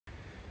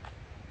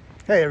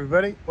Hey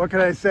everybody, what can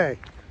I say?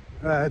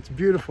 It's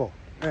beautiful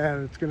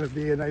and it's going to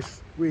be a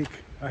nice week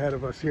ahead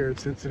of us here in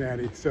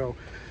Cincinnati. So,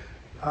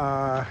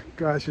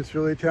 gosh, it's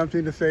really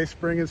tempting to say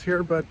spring is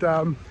here, but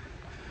I'm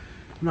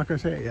not going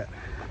to say it yet.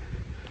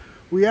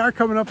 We are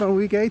coming up on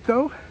week 8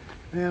 though,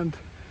 and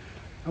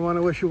I want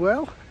to wish you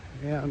well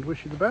and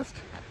wish you the best.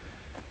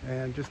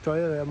 And just tell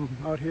you that I'm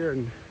out here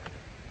in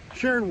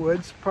Sharon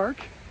Woods Park,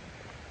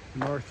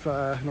 north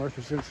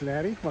of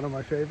Cincinnati, one of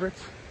my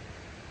favorites.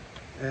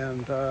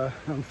 And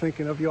I'm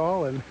thinking of you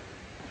all and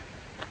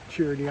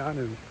cheering you on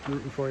and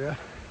rooting for you.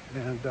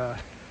 And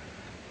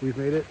we've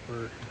made it.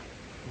 We're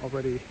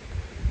already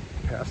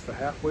past the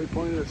halfway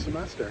point of the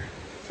semester.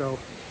 So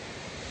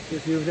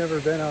if you've never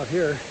been out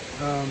here,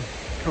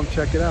 come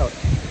check it out.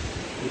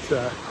 It's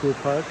a cool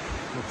park.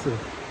 How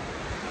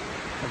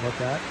about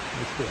that?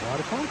 It's a lot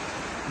of fun.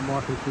 I'm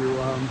walking through,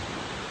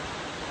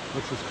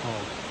 what's this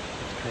called?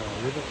 It's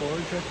called River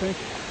Gorge, I think.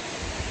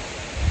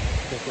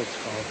 That's what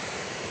it's called.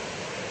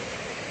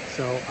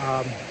 So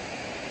I'm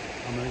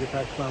going to get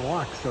back to my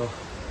walk. So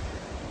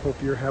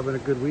hope you're having a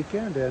good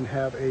weekend and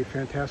have a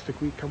fantastic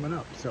week coming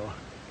up. So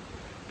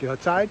get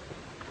outside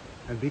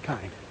and be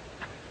kind.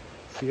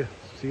 See you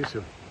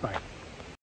soon. Bye.